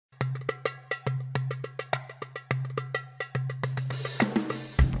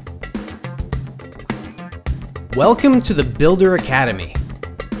Welcome to the Builder Academy.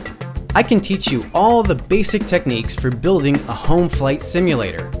 I can teach you all the basic techniques for building a home flight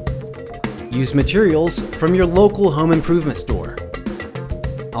simulator. Use materials from your local home improvement store.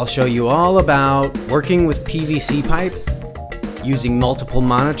 I'll show you all about working with PVC pipe, using multiple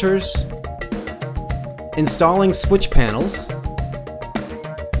monitors, installing switch panels,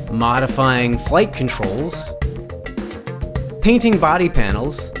 modifying flight controls, painting body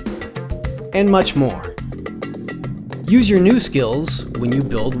panels, and much more. Use your new skills when you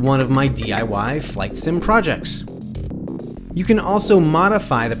build one of my DIY flight sim projects. You can also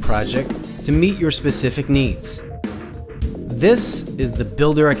modify the project to meet your specific needs. This is the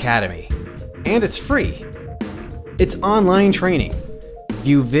Builder Academy, and it's free. It's online training.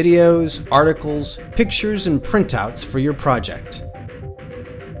 View videos, articles, pictures, and printouts for your project.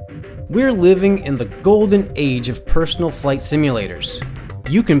 We're living in the golden age of personal flight simulators.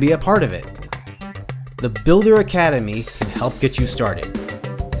 You can be a part of it. The Builder Academy can help get you started.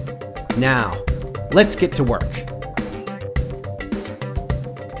 Now, let's get to work.